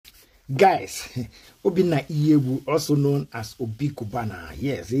Guys, Naija EU, also known as Cubana.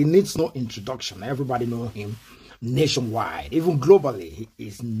 Yes, he needs no introduction. Everybody knows him nationwide. Even globally, he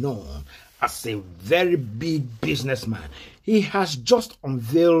is known as a very big businessman. He has just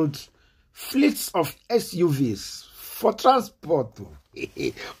unveiled fleets of SUVs for transport.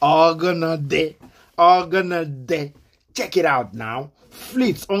 All gonna day. Check it out now.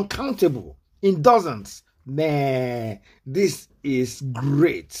 Fleets uncountable in dozens. Man, this is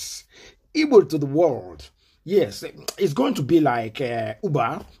great. Able to the world. Yes, it's going to be like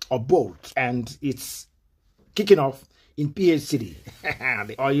Uber or Bolt, and it's kicking off in PH City,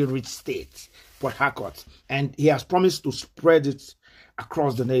 the oil-rich state, Port Harcourt, and he has promised to spread it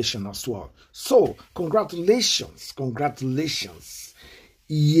across the nation as well. So, congratulations. Congratulations,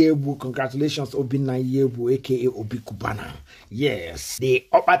 Naija EU, aka Cubana. Yes, the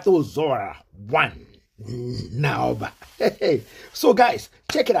Obato Zora won. Now, so guys,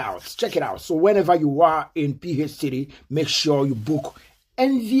 check it out. So whenever you are in PH City, make sure you book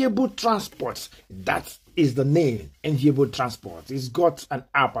Enviable Transports. That is the name, Enviable Transport. It's got an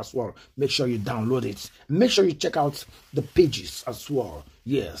app as well. Make sure you download it. Make sure you check out the pages as well.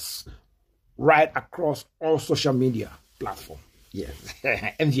 Yes, right across all social media platforms. Yes,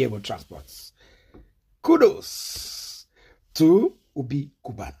 Enviable Transports. Kudos to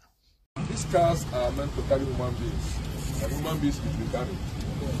Cubana. These cars are meant to carry human beings, and human beings will be carried.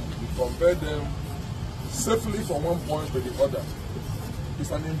 We convey them safely from one point to the other.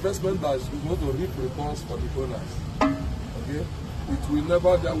 It's an investment that is going to reap returns for the owners. Okay? There will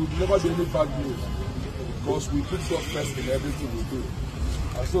never be any bad news because we put God first in everything we do.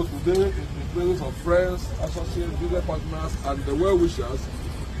 And so today, in the presence of friends, associates, business partners, and the well-wishers,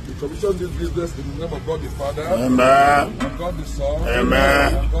 we commission this business in the name of God the Father, Amen, and God the Son,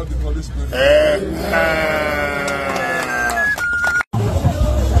 Amen, and God the Holy Spirit. Amen.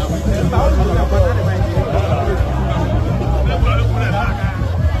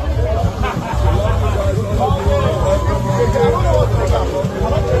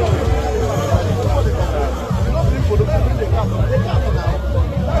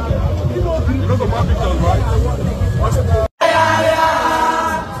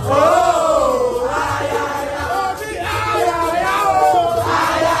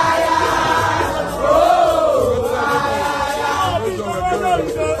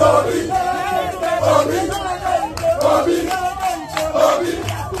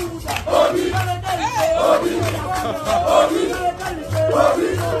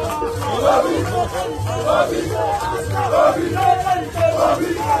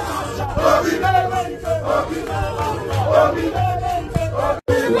 Bobby.